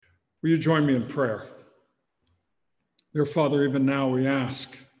Will you join me in prayer? Dear Father, even now we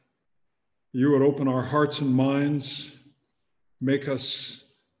ask you would open our hearts and minds, make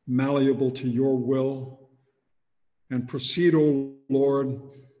us malleable to your will, and proceed, O Lord,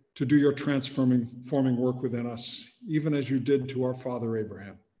 to do your forming work within us, even as you did to our father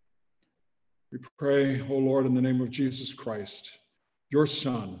Abraham. We pray, O Lord, in the name of Jesus Christ, your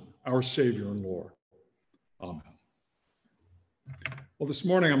Son, our Savior and Lord. Amen. Well, this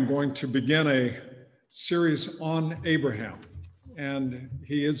morning I'm going to begin a series on Abraham, and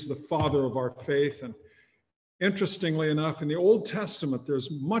he is the father of our faith. And interestingly enough, in the Old Testament,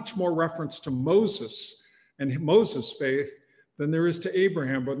 there's much more reference to Moses and Moses' faith than there is to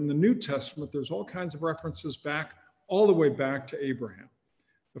Abraham. But in the New Testament, there's all kinds of references all the way back to Abraham,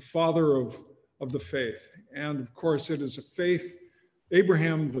 the father of the faith. And of course, it is a faith.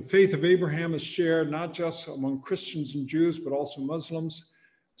 The faith of Abraham is shared not just among Christians and Jews, but also Muslims.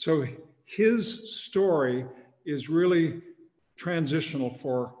 So his story is really transitional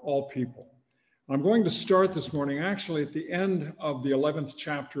for all people. I'm going to start this morning actually at the end of the 11th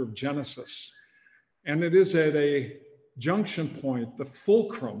chapter of Genesis. And it is at a junction point, the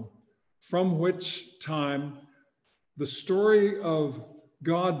fulcrum, from which time the story of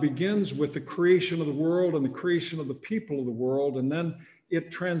God begins with the creation of the world and the creation of the people of the world, and then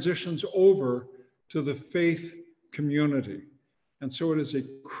it transitions over to the faith community. And so it is a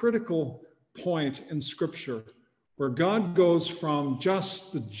critical point in Scripture where God goes from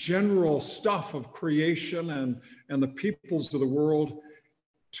just the general stuff of creation and the peoples of the world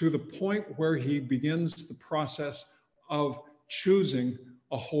to the point where he begins the process of choosing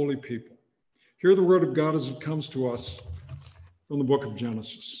a holy people. Hear the word of God as it comes to us from the book of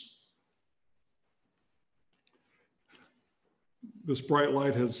Genesis. This bright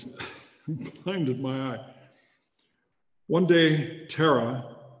light has blinded my eye. One day,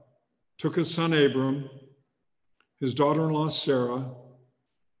 Terah took his son Abram, his daughter-in-law Sarah,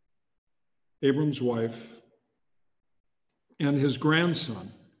 Abram's wife, and his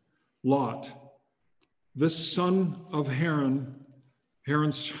grandson, Lot, this son of I'm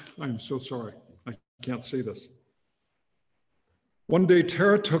so sorry, I can't say this. One day,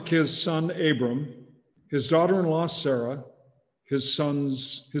 Terah took his son Abram, his daughter-in-law Sarah, his son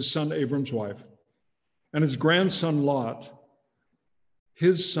Abram's wife, and his grandson Lot,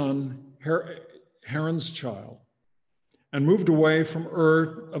 his son Haran's child, and moved away from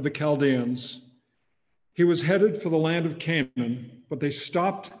Ur of the Chaldeans. He was headed for the land of Canaan, but they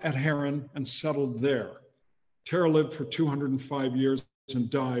stopped at Haran and settled there. Terah lived for 205 years and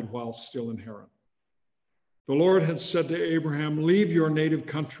died while still in Haran. The Lord had said to Abraham, "Leave your native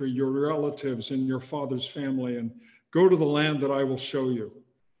country, your relatives, and your father's family, and go to the land that I will show you.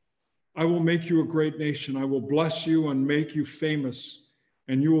 I will make you a great nation. I will bless you and make you famous,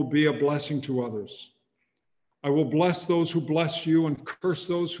 and you will be a blessing to others. I will bless those who bless you and curse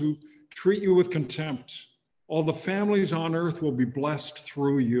those who treat you with contempt. All the families on earth will be blessed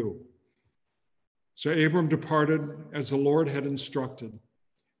through you." So Abram departed as the Lord had instructed,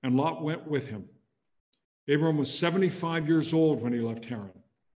 and Lot went with him. Abram was 75 years old when he left Haran.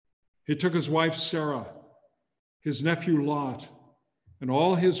 He took his wife Sarah, his nephew Lot, and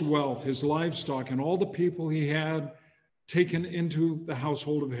all his wealth, his livestock, and all the people he had taken into the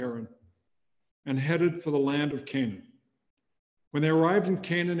household of Haran, and headed for the land of Canaan. When they arrived in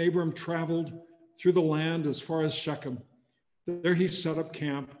Canaan, Abram traveled through the land as far as Shechem. There he set up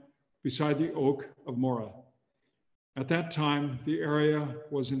camp beside the oak of Moreh. At that time, the area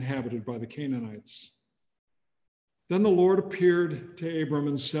was inhabited by the Canaanites. Then the Lord appeared to Abram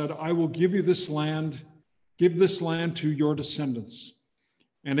and said, "I will give this land to your descendants."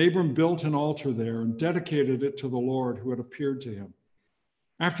 And Abram built an altar there and dedicated it to the Lord who had appeared to him.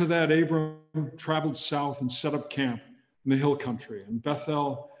 After that, Abram traveled south and set up camp in the hill country, and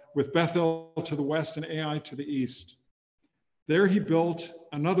with Bethel to the west and Ai to the east. There he built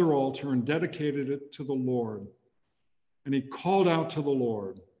another altar and dedicated it to the Lord. And he called out to the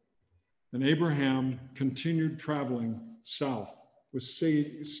Lord. And Abraham continued traveling south with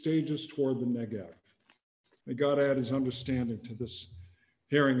stages toward the Negev. May God add his understanding to this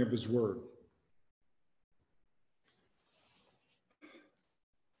hearing of his word.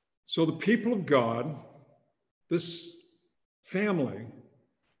 So the people of God, this family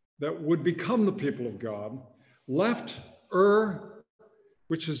that would become the people of God, left Ur,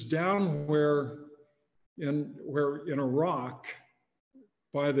 which is down where in Iraq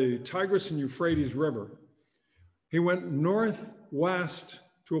by the Tigris and Euphrates River. He went northwest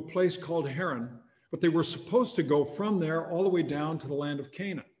to a place called Haran, but they were supposed to go from there all the way down to the land of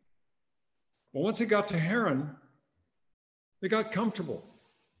Canaan. Well, once they got to Haran, they got comfortable.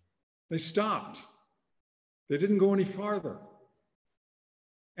 They stopped. They didn't go any farther.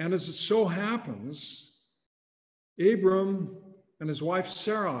 And as it so happens, Abram and his wife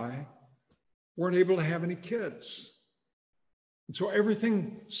Sarai weren't able to have any kids. And so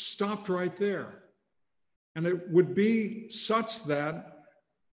everything stopped right there. And it would be such that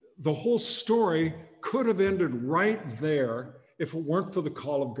the whole story could have ended right there if it weren't for the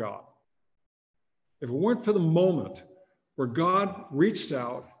call of God. If it weren't for the moment where God reached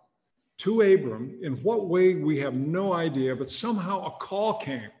out to Abram, in what way we have no idea, but somehow a call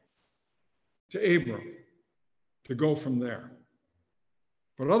came to Abram to go from there.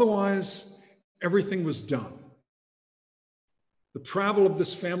 But otherwise, everything was done. The travel of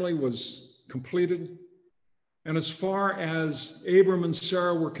this family was completed. And as far as Abram and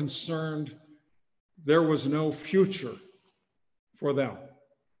Sarah were concerned, there was no future for them.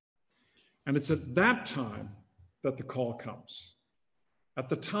 And it's at that time that the call comes. At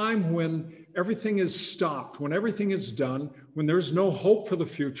the time when everything is stopped, when everything is done, when there's no hope for the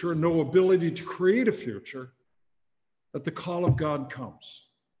future, no ability to create a future, that the call of God comes.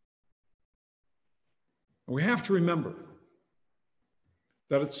 And we have to remember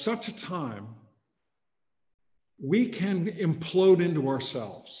that at such a time, we can implode into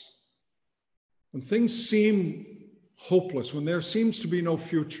ourselves. When things seem hopeless, when there seems to be no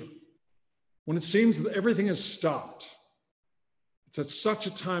future, when it seems that everything has stopped, it's at such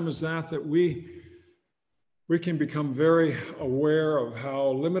a time as that we can become very aware of how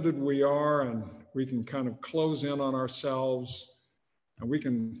limited we are, and we can kind of close in on ourselves, and we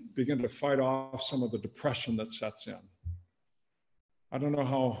can begin to fight off some of the depression that sets in. I don't know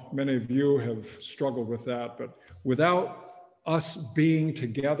how many of you have struggled with that, but without us being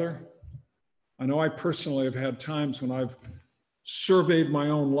together, I know I personally have had times when I've surveyed my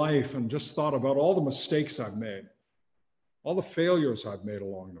own life and just thought about all the mistakes I've made, all the failures I've made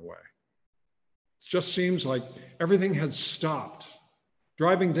along the way. It just seems like everything has stopped.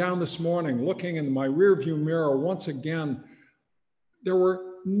 Driving down this morning, looking in my rearview mirror, once again, there were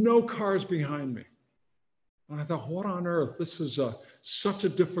no cars behind me. And I thought, what on earth? This is such a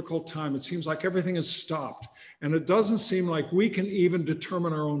difficult time. It seems like everything has stopped. And it doesn't seem like we can even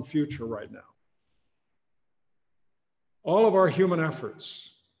determine our own future right now. All of our human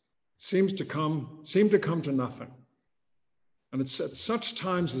efforts seem to come to nothing. And it's at such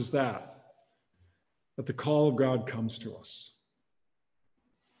times as that the call of God comes to us.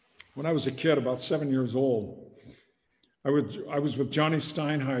 When I was a kid, about 7 years old, I was with Johnny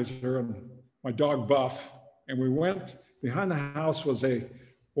Steinheiser and my dog Buff, and we went, behind the house was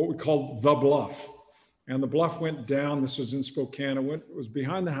what we called the bluff. And the bluff went down, this was in Spokane, it was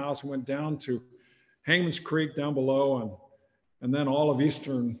behind the house and went down to Hangman's Creek down below, and then all of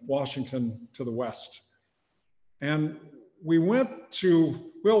eastern Washington to the west. And we went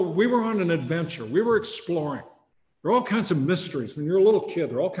we were on an adventure. We were exploring. There are all kinds of mysteries. When you're a little kid,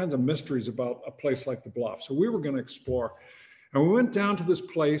 there are all kinds of mysteries about a place like the Bluff. So we were going to explore. And we went down to this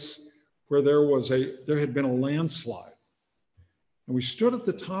place where there had been a landslide. And we stood at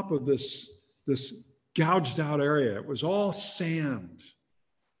the top of this gouged out area. It was all sand.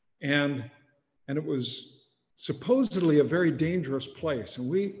 And it was supposedly a very dangerous place. And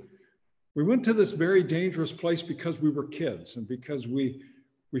we went to this very dangerous place because we were kids and because we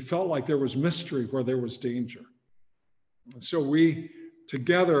felt like there was mystery where there was danger. And so we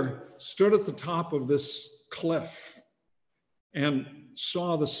together stood at the top of this cliff and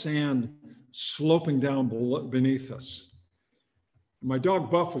saw the sand sloping down beneath us. My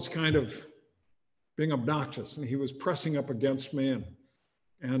dog Buff was kind of being obnoxious, and he was pressing up against me.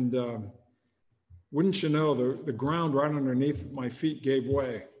 And wouldn't you know, the ground right underneath my feet gave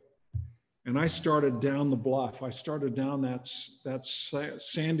way. And I started down the bluff. I started down that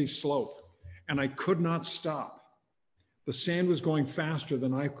sandy slope, and I could not stop. The sand was going faster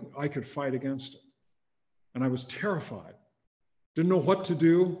than I could fight against it. And I was terrified. Didn't know what to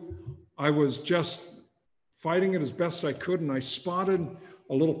do. I was just fighting it as best I could, and I spotted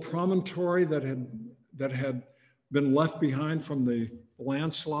a little promontory that had been left behind from the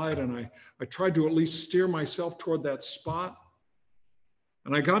landslide, and I tried to at least steer myself toward that spot.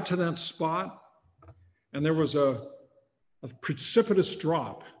 And I got to that spot, and there was a precipitous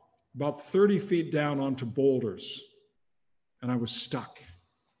drop about 30 feet down onto boulders, and I was stuck.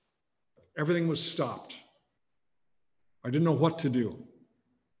 Everything was stopped. I didn't know what to do.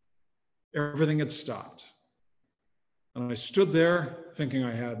 Everything had stopped. And I stood there thinking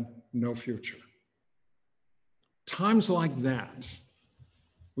I had no future. Times like that,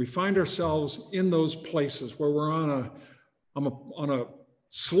 we find ourselves in those places where we're on a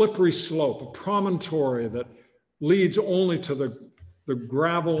slippery slope, a promontory that leads only to the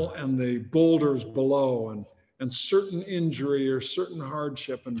gravel and the boulders below, and certain injury or certain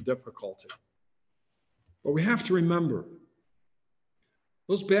hardship and difficulty. But we have to remember,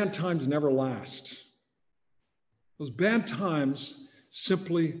 those bad times never last. Those bad times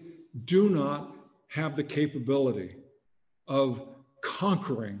simply do not have the capability of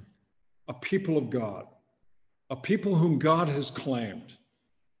conquering a people of God, a people whom God has claimed,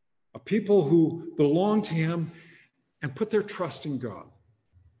 a people who belong to him and put their trust in God,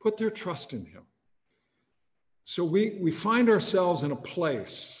 put their trust in him. So we find ourselves in a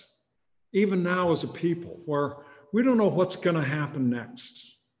place, even now as a people, where we don't know what's going to happen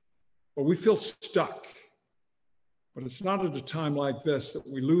next, but we feel stuck. But it's not at a time like this that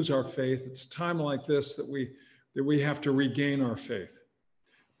we lose our faith. It's a time like this that we have to regain our faith.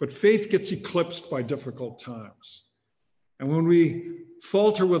 But faith gets eclipsed by difficult times. And when we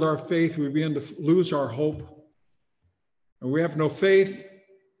falter with our faith, we begin to lose our hope. And we have no faith.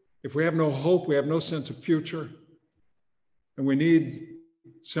 If we have no hope, we have no sense of future. And we need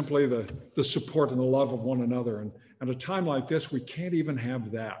simply the support and the love of one another. And at a time like this, we can't even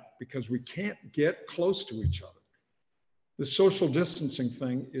have that because we can't get close to each other. The social distancing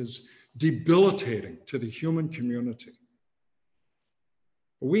thing is debilitating to the human community.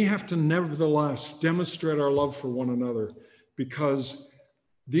 We have to nevertheless demonstrate our love for one another because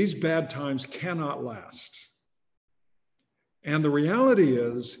these bad times cannot last. And the reality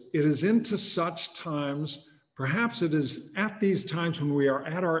is, it is into such times, perhaps it is at these times when we are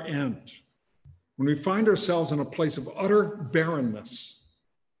at our end, when we find ourselves in a place of utter barrenness,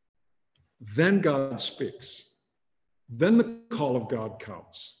 then God speaks. Then the call of God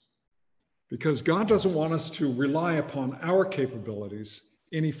comes. Because God doesn't want us to rely upon our capabilities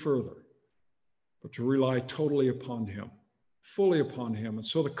any further, but to rely totally upon him, fully upon him. And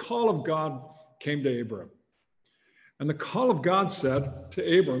so the call of God came to Abram. And the call of God said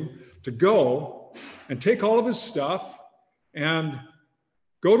to Abram to go and take all of his stuff and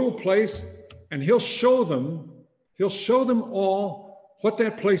go to a place, and he'll show them all what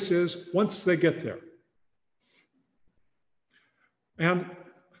that place is once they get there. And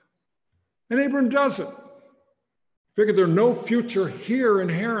Abram does it. Figured there's no future here in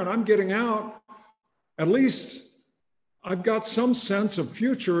Haran. I'm getting out. At least I've got some sense of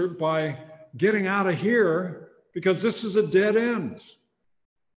future by getting out of here because this is a dead end.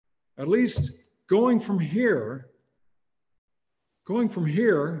 At least going from here,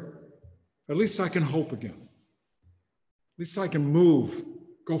 at least I can hope again. At least I can move,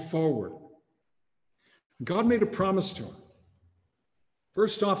 go forward. God made a promise to him.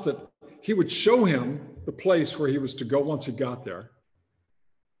 First off, that he would show him the place where he was to go once he got there,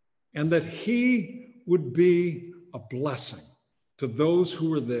 and that he would be a blessing to those who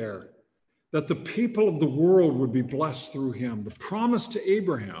were there, that the people of the world would be blessed through him. The promise to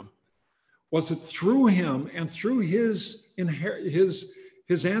Abraham was that through him and through his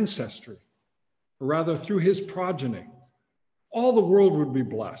ancestry, or rather through his progeny, all the world would be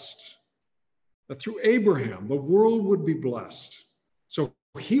blessed. That through Abraham, the world would be blessed. So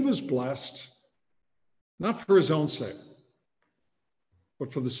he was blessed, not for his own sake,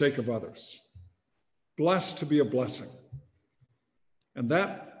 but for the sake of others. Blessed to be a blessing. And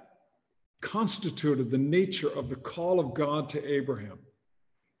that constituted the nature of the call of God to Abraham.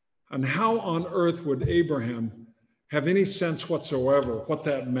 And how on earth would Abraham have any sense whatsoever what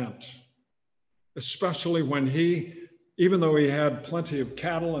that meant? Especially when even though he had plenty of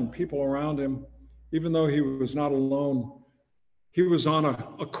cattle and people around him, even though he was not alone, he was on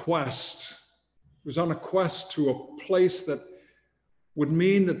a quest. He was on a quest to a place that would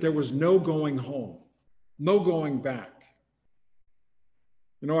mean that there was no going home, no going back.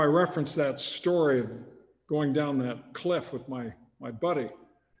 You know, I referenced that story of going down that cliff with my buddy.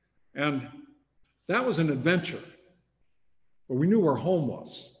 And that was an adventure, but we knew where home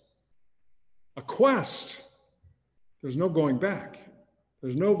was. A quest, there's no going back.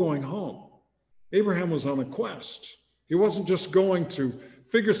 There's no going home. Abraham was on a quest. He wasn't just going to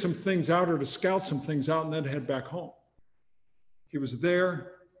figure some things out or to scout some things out and then head back home. He was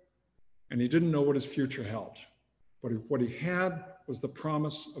there and he didn't know what his future held. But what he had was the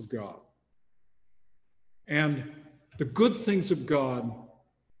promise of God. And the good things of God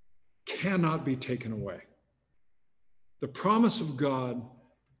cannot be taken away. The promise of God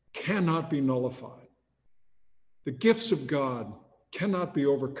cannot be nullified. The gifts of God cannot be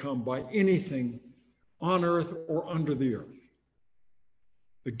overcome by anything on earth or under the earth.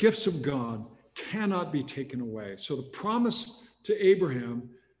 The gifts of God cannot be taken away. So the promise to Abraham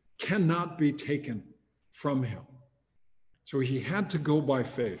cannot be taken from him. So he had to go by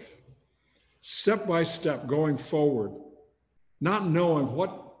faith, step by step, going forward not knowing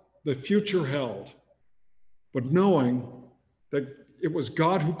what the future held, but knowing that it was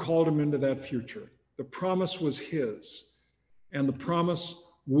God who called him into that future. The promise was his, and the promise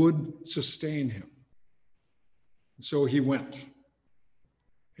would sustain him. So he went.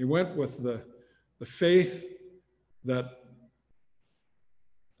 He went with the faith that,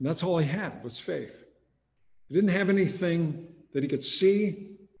 and that's all he had was faith. He didn't have anything that he could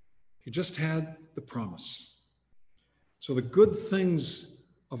see. He just had the promise. So the good things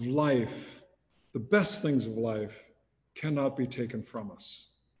of life, the best things of life, cannot be taken from us.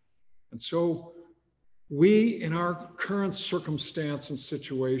 And so we, in our current circumstance and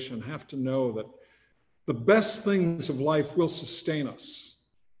situation, have to know that the best things of life will sustain us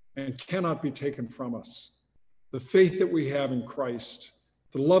and cannot be taken from us. The faith that we have in Christ,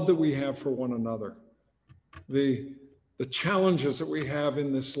 the love that we have for one another, the challenges that we have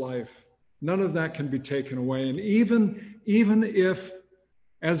in this life, none of that can be taken away. And even if,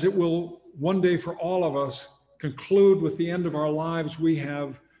 as it will one day for all of us, conclude with the end of our lives, we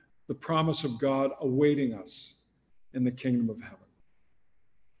have the promise of God awaiting us in the kingdom of heaven.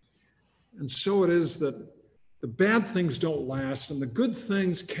 And so it is that the bad things don't last and the good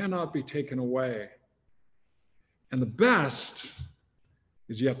things cannot be taken away. And the best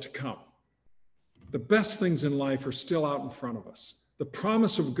is yet to come. The best things in life are still out in front of us. The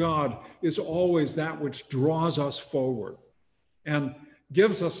promise of God is always that which draws us forward and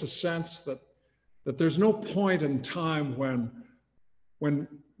gives us a sense that there's no point in time when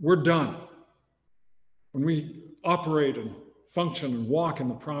we're done, when we operate and function and walk in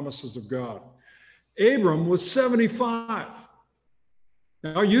the promises of God. Abram was 75.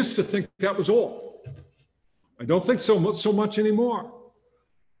 Now, I used to think that was old. I don't think so much anymore.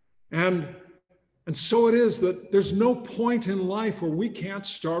 And so it is that there's no point in life where we can't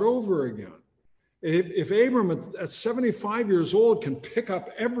start over again. If Abram at 75 years old can pick up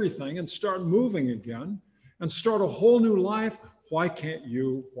everything and start moving again and start a whole new life, why can't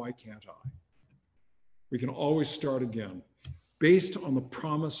you? Why can't I? We can always start again based on the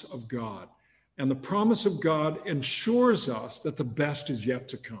promise of God. And the promise of God ensures us that the best is yet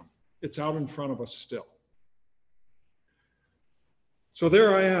to come. It's out in front of us still. So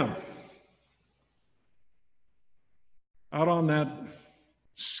there I am, out on that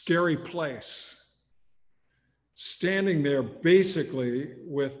scary place, standing there basically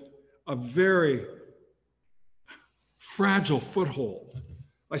with a very fragile foothold.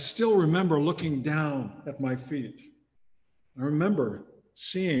 I still remember looking down at my feet. I remember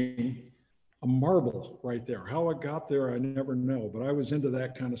seeing a marble right there. How it got there, I never know, but I was into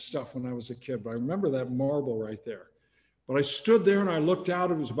that kind of stuff when I was a kid. But I remember that marble right there. But I stood there and I looked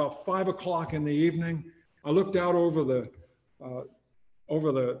out. It was about 5 o'clock in the evening. I looked out over the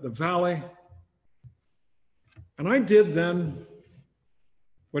valley. And I did then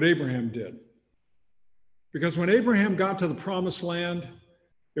what Abraham did. Because when Abraham got to the promised land,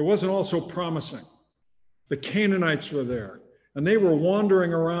 it wasn't all so promising. The Canaanites were there, and they were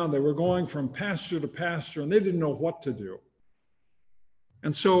wandering around. They were going from pasture to pasture, and they didn't know what to do.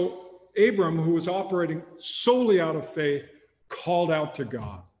 And so Abram, who was operating solely out of faith, called out to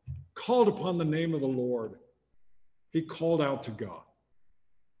God, called upon the name of the Lord. He called out to God.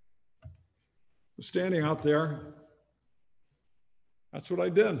 Standing out there, that's what I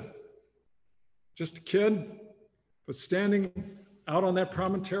did. Just a kid, but standing out on that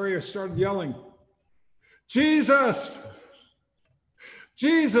promontory, I started yelling, Jesus,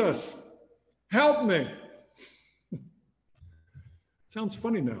 Jesus, help me. Sounds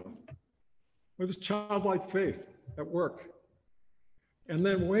funny now. It was childlike faith at work. And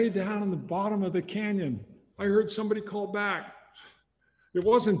then way down in the bottom of the canyon, I heard somebody call back. It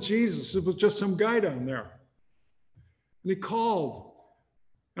wasn't Jesus, it was just some guy down there. And he called.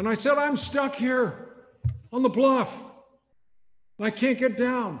 And I said, I'm stuck here on the bluff. And I can't get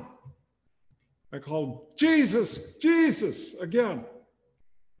down. I called, Jesus, Jesus, again.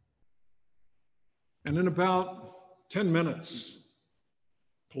 And in about 10 minutes,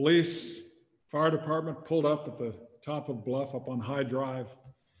 police, fire department pulled up at the top of the bluff up on High Drive.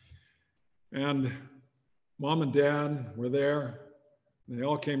 And Mom and Dad were there. They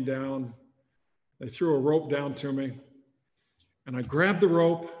all came down. They threw a rope down to me. And I grabbed the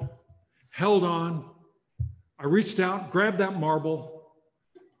rope, held on. I reached out, grabbed that marble,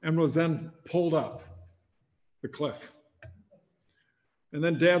 and was then pulled up the cliff. And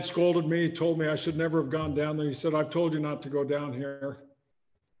then Dad scolded me, told me I should never have gone down there. He said, I've told you not to go down here.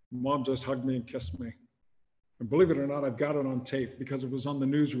 Mom just hugged me and kissed me. And believe it or not, I've got it on tape because it was on the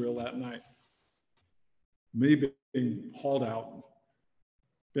newsreel that night. Me being hauled out,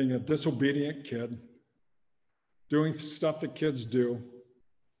 being a disobedient kid, doing stuff that kids do.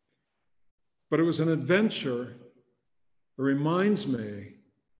 But it was an adventure that reminds me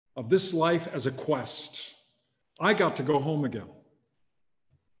of this life as a quest. I got to go home again.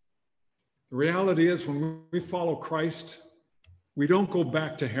 The reality is, when we follow Christ, we don't go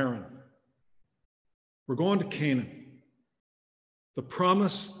back to Haran. We're going to Canaan. The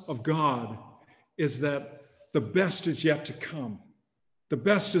promise of God is that the best is yet to come. The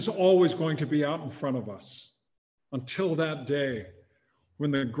best is always going to be out in front of us until that day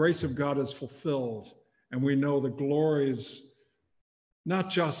when the grace of God is fulfilled and we know the glories, not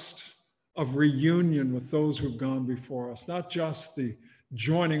just of reunion with those who've gone before us, not just the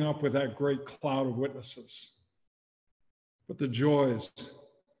joining up with that great cloud of witnesses, but the joys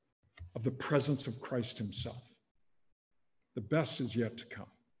of the presence of Christ himself. The best is yet to come.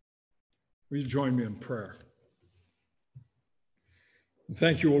 Will you join me in prayer? And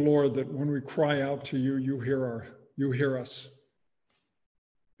thank you, O Lord, that when we cry out to you, you hear us.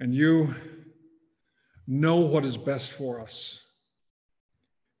 And you know what is best for us.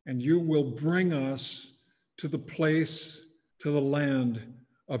 And you will bring us to the place, to the land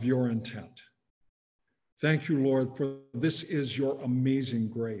of your intent. Thank you, Lord, for this is your amazing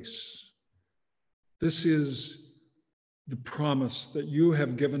grace. This is the promise that you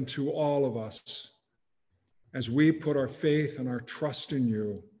have given to all of us as we put our faith and our trust in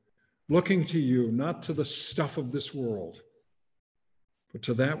you, looking to you, not to the stuff of this world, but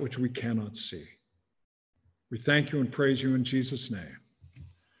to that which we cannot see. We thank you and praise you in Jesus' name.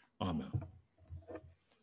 Amen.